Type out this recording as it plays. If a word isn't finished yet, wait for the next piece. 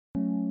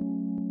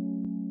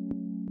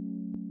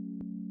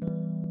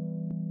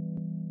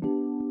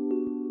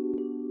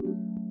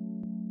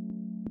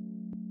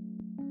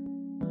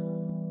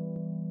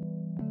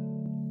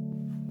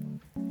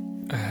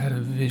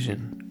a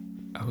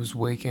vision. I was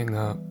waking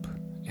up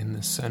in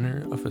the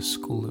center of a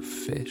school of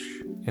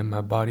fish, and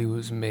my body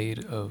was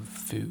made of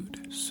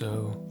food,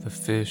 so the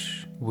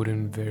fish would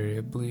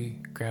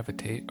invariably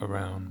gravitate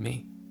around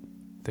me.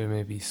 There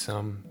may be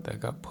some that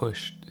got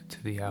pushed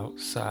to the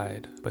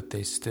outside, but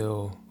they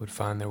still would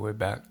find their way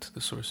back to the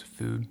source of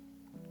food.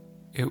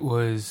 It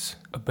was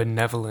a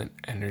benevolent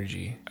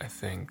energy, I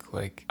think.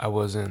 Like, I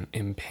wasn't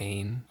in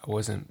pain. I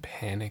wasn't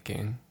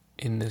panicking.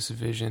 In this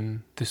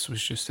vision, this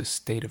was just a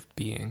state of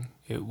being.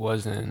 It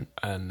wasn't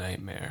a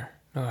nightmare.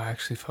 No, I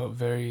actually felt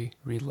very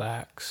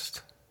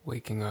relaxed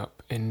waking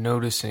up and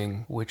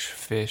noticing which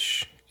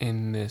fish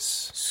in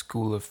this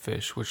school of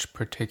fish, which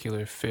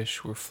particular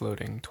fish were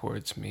floating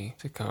towards me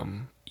to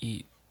come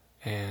eat.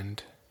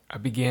 And I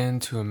began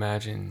to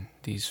imagine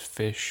these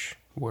fish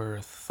were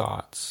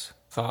thoughts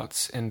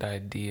and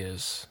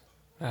ideas.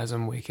 As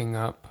I'm waking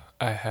up,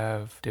 I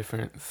have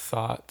different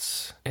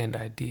thoughts and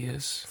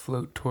ideas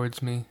float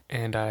towards me,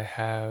 and I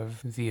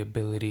have the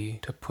ability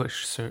to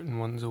push certain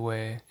ones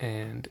away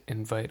and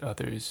invite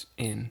others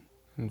in,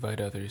 invite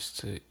others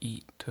to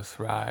eat, to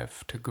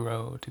thrive, to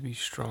grow, to be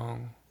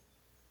strong.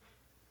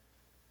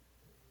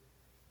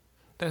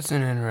 That's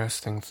an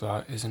interesting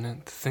thought, isn't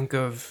it?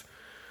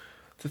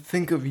 To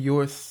think of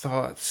your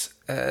thoughts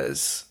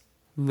as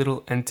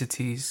little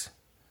entities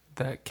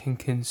that can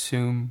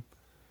consume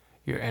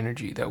your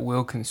energy, that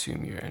will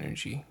consume your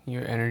energy.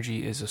 Your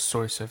energy is a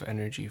source of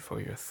energy for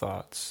your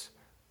thoughts,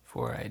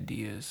 for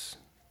ideas.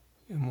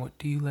 And what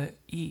do you let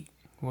eat?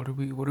 What are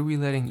we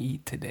letting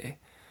eat today?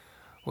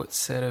 What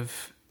set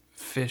of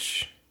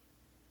fish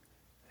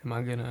am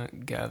I gonna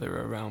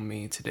gather around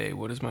me today?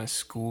 What is my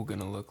school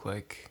gonna look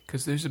like?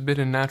 Because there's a bit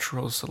of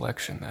natural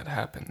selection that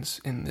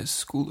happens in this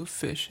school of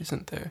fish,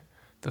 isn't there?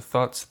 The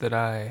thoughts that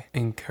I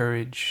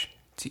encourage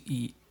to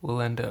eat will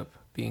end up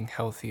being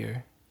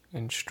healthier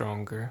and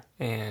stronger,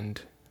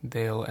 and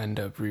they'll end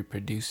up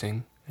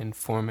reproducing and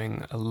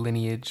forming a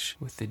lineage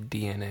with the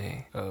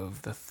DNA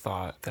of the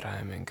thought that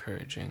I'm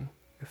encouraging.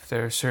 If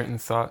there are certain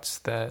thoughts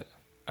that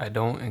I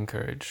don't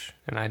encourage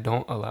and I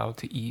don't allow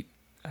to eat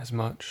as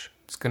much,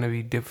 it's going to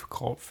be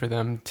difficult for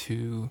them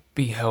to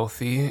be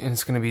healthy, and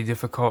it's going to be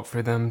difficult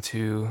for them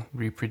to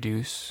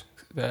reproduce.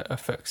 That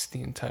affects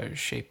the entire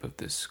shape of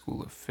this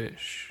school of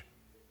fish.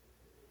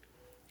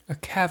 A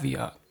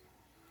caveat,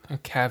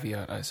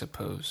 I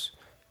suppose.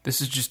 This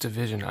is just a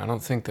vision. I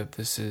don't think that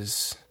this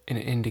is an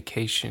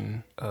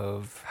indication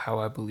of how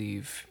I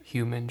believe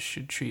humans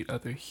should treat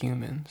other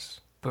humans,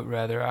 but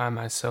rather I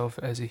myself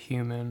as a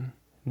human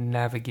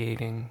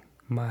navigating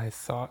my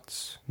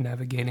thoughts,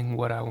 navigating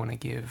what I want to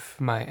give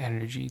my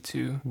energy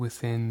to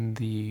within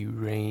the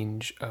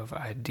range of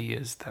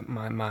ideas that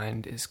my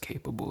mind is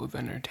capable of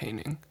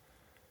entertaining.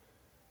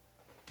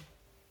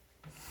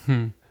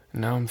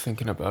 Now I'm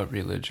thinking about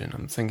religion.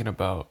 I'm thinking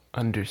about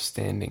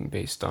understanding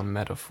based on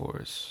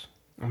metaphors.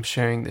 I'm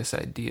sharing this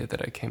idea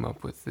that I came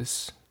up with,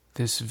 this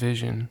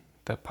vision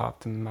that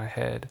popped in my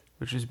head,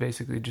 which is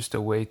basically just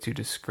a way to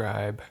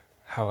describe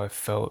how I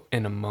felt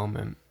in a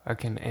moment. I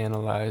can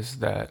analyze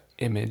that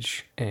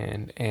image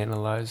and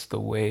analyze the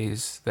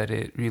ways that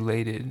it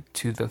related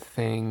to the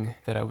thing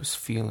that I was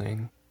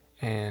feeling,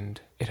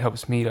 and it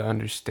helps me to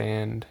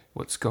understand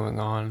what's going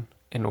on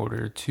in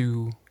order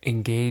to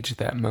engage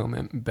that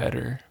moment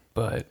better.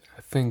 But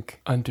I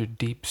think under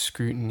deep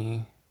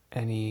scrutiny,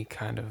 any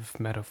kind of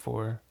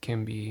metaphor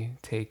can be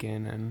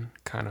taken and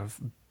kind of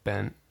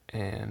bent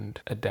and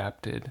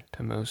adapted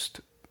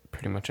to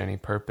pretty much any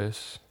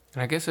purpose.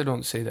 And I guess I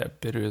don't say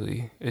that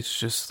bitterly. It's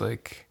just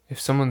like, if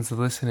someone's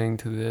listening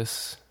to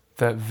this,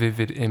 that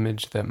vivid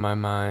image that my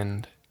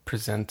mind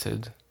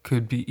presented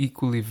could be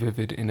equally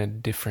vivid in a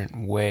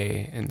different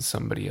way in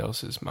somebody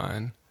else's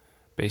mind,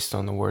 based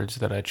on the words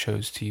that I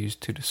chose to use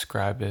to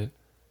describe it.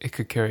 It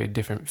could carry a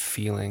different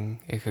feeling.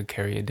 It could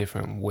carry a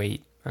different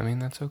weight. I mean,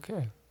 that's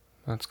okay.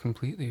 That's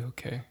completely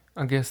okay.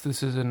 I guess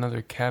this is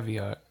another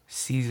caveat.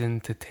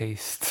 Seasoned to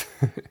taste.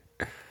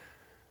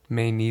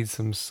 May need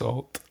some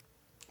salt.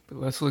 But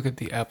let's look at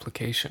the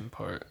application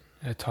part.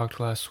 I talked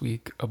last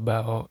week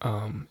about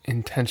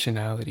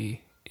intentionality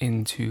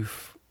into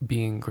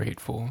being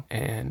grateful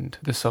and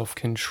the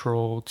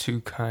self-control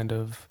to kind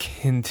of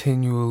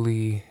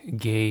continually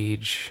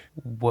gauge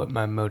what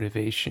my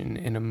motivation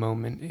in a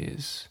moment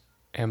is.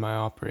 Am I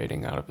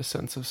operating out of a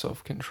sense of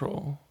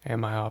self-control?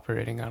 Am I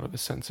operating out of a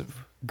sense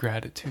of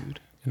gratitude?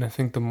 And I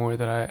think the more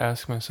that I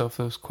ask myself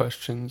those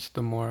questions,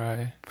 the more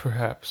I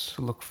perhaps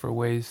look for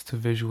ways to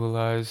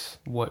visualize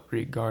what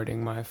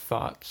regarding my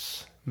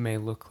thoughts may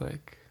look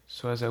like.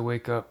 So as I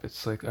wake up,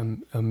 it's like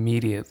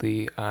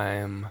immediately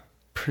I'm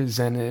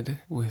presented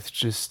with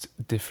just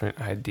different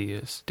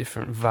ideas,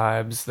 different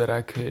vibes that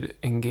I could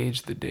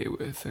engage the day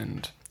with.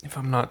 And if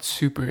I'm not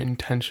super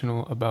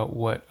intentional about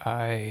what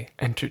I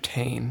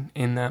entertain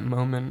in that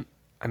moment,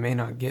 I may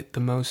not get the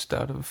most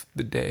out of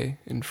the day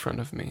in front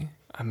of me.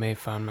 I may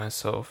find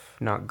myself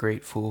not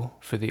grateful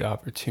for the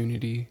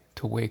opportunity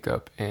to wake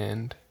up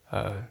and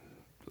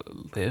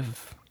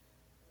live.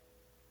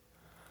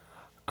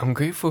 I'm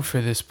grateful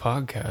for this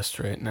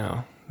podcast right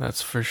now,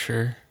 that's for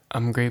sure.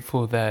 I'm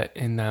grateful that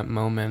in that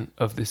moment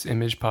of this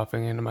image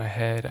popping into my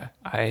head,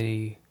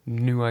 I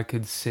knew I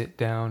could sit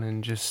down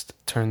and just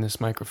turn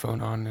this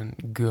microphone on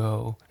and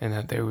go, and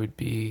that there would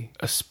be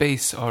a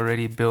space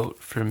already built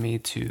for me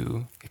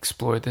to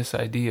explore this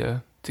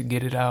idea, to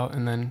get it out,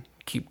 and then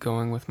keep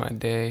going with my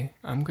day.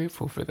 I'm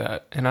grateful for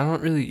that. And I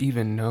don't really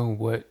even know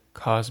what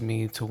caused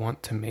me to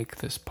want to make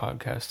this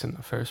podcast in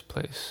the first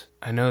place.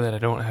 I know that I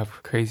don't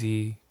have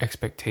crazy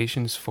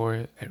expectations for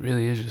it. It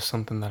really is just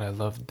something that I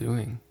love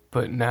doing.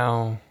 But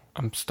now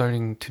I'm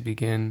starting to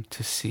begin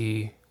to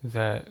see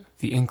that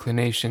the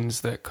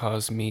inclinations that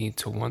cause me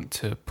to want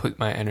to put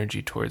my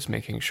energy towards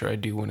making sure I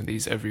do one of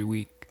these every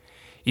week,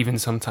 even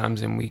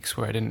sometimes in weeks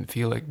where I didn't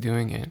feel like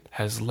doing it,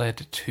 has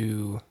led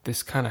to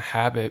this kind of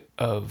habit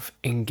of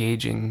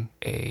engaging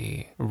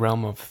a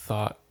realm of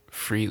thought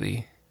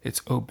freely.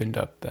 It's opened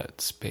up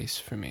that space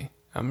for me.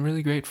 I'm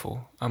really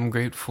grateful. I'm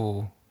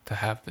grateful to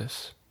have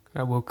this.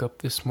 I woke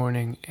up this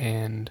morning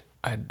and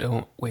I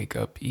don't wake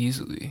up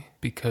easily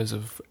because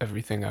of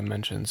everything I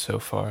mentioned so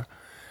far,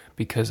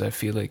 because I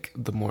feel like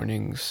the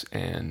mornings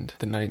and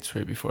the nights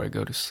right before I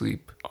go to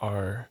sleep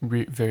are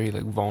very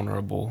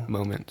vulnerable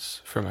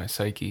moments for my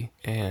psyche,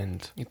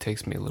 and it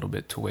takes me a little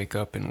bit to wake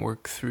up and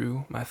work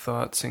through my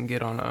thoughts and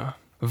get on a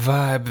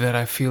vibe that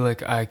I feel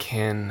like I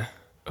can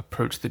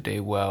approach the day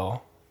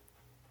well.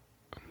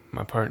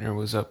 My partner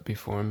was up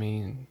before me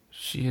and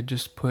she had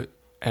just put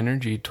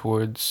energy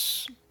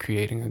towards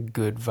creating a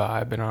good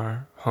vibe in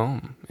our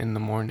home in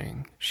the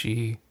morning.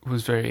 She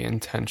was very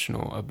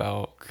intentional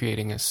about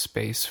creating a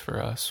space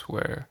for us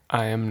where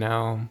I am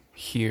now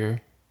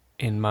here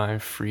in my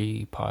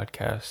free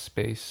podcast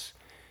space,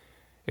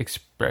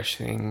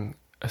 expressing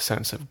a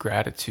sense of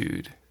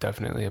gratitude.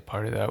 Definitely a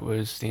part of that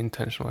was the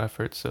intentional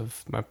efforts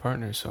of my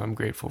partner, so I'm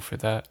grateful for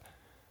that.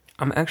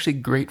 I'm actually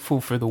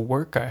grateful for the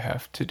work I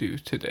have to do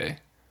today,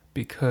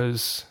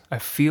 because I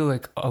feel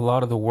like a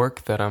lot of the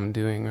work that I'm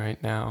doing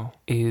right now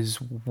is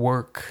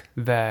work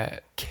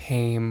that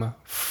came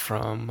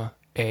from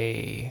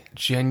a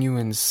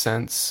genuine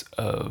sense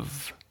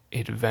of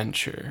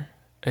adventure,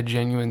 a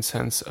genuine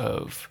sense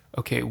of,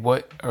 okay,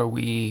 what are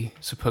we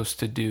supposed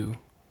to do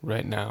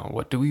right now?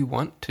 What do we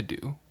want to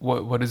do?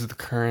 What is the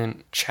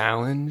current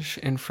challenge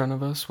in front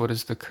of us? What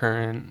is the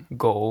current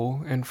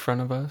goal in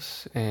front of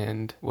us?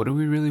 And what do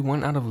we really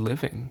want out of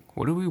living?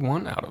 What do we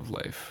want out of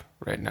life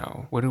right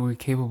now? What are we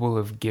capable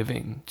of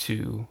giving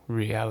to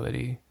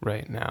reality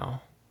right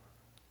now?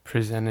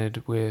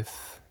 Presented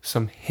with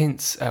some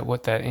hints at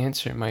what that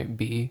answer might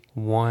be,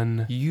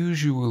 one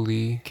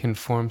usually can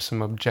form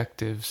some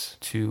objectives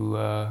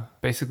to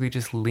basically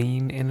just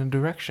lean in a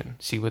direction,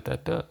 see what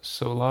that does.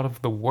 So a lot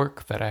of the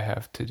work that I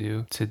have to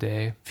do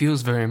today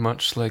feels very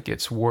much like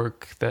it's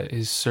work that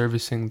is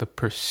servicing the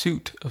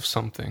pursuit of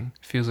something.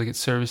 It feels like it's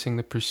servicing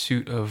the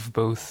pursuit of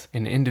both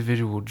an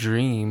individual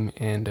dream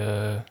and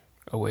a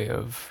way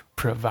of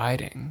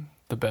providing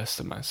the best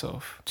of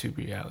myself to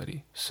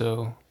reality.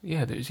 So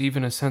yeah, there's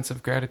even a sense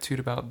of gratitude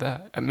about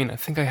that. I mean, I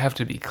think I have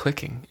to be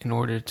clicking in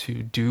order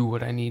to do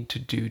what I need to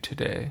do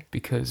today,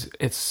 because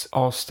it's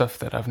all stuff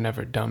that I've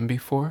never done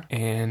before,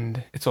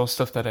 and it's all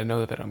stuff that I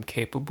know that I'm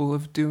capable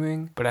of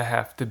doing, but I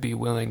have to be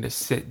willing to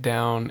sit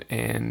down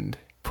and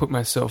put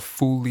myself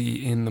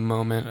fully in the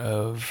moment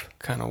of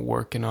kind of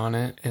working on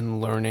it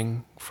and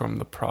learning from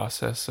the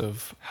process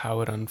of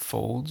how it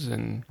unfolds,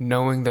 and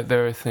knowing that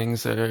there are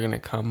things that are going to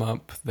come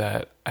up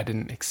that I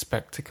didn't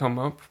expect to come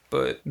up,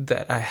 but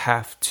that I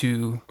have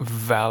to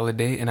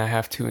validate and I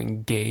have to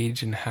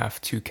engage and have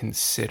to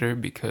consider,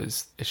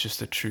 because it's just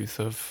the truth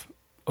of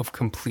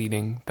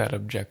completing that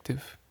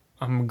objective.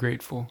 I'm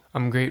grateful.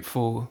 I'm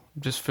grateful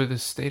just for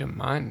this state of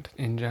mind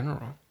in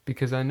general,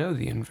 because I know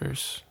the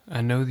inverse.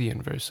 I know the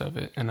inverse of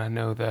it, and I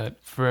know that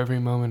for every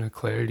moment of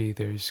clarity,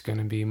 there's going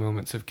to be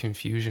moments of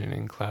confusion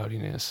and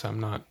cloudiness. I'm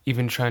not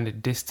even trying to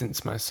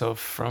distance myself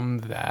from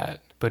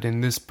that, but in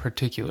this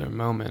particular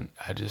moment,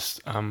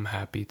 I'm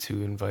happy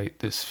to invite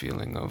this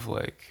feeling of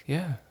like,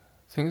 yeah,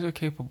 things are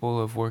capable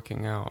of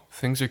working out.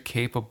 Things are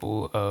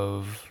capable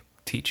of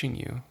teaching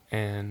you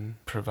and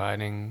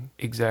providing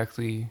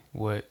exactly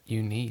what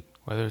you need,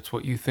 whether it's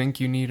what you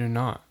think you need or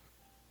not.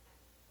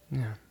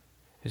 Yeah.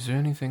 Is there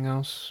anything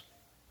else?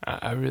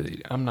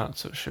 I'm not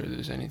so sure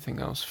there's anything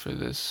else for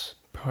this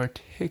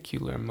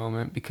particular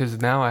moment,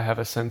 because now I have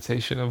a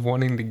sensation of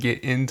wanting to get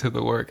into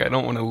the work. I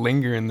don't want to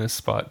linger in this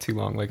spot too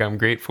long. Like, I'm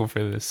grateful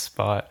for this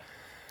spot,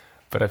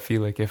 but I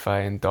feel like if I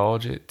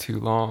indulge it too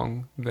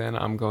long, then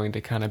I'm going to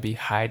kind of be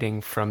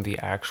hiding from the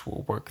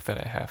actual work that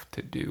I have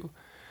to do.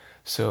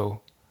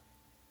 So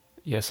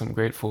yes, I'm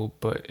grateful,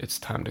 but it's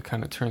time to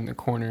kind of turn the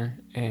corner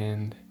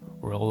and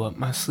roll up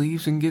my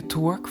sleeves and get to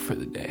work for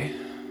the day.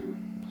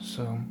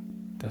 So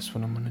that's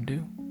what I'm gonna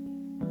do.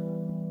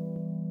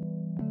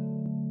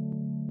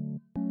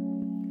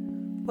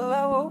 Well,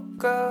 I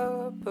woke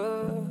up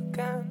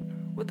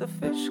again with the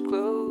fish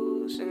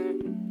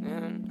closing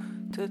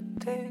in to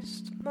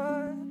taste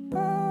my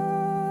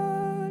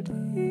body.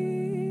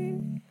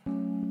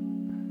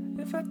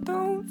 If I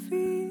don't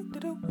feed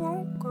it, it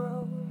won't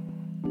grow.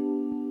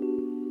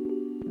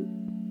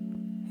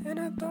 and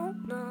I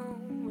don't know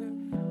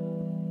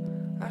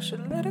if I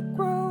should let it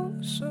grow.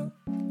 So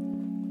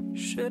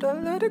should I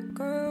let it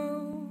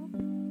go?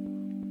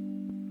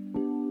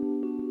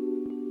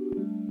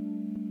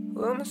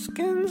 Well, my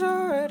skin's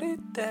already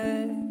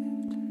dead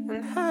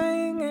and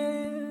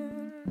hanging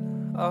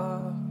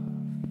off.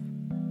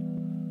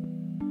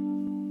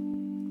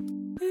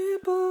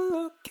 People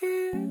are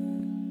kick,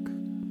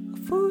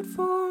 food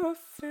for a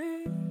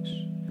fish,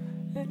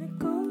 and it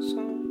goes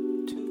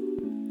on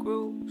to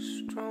grow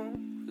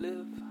strong,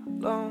 live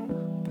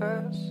long,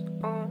 pass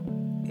on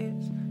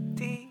its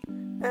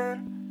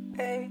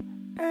DNA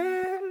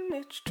and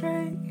its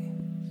traits,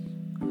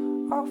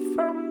 all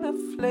from the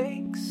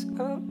flakes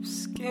of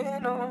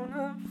skin on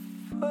a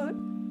foot.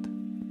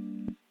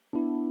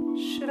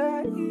 Should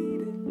I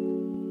eat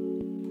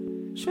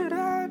it? Should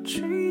I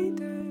treat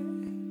it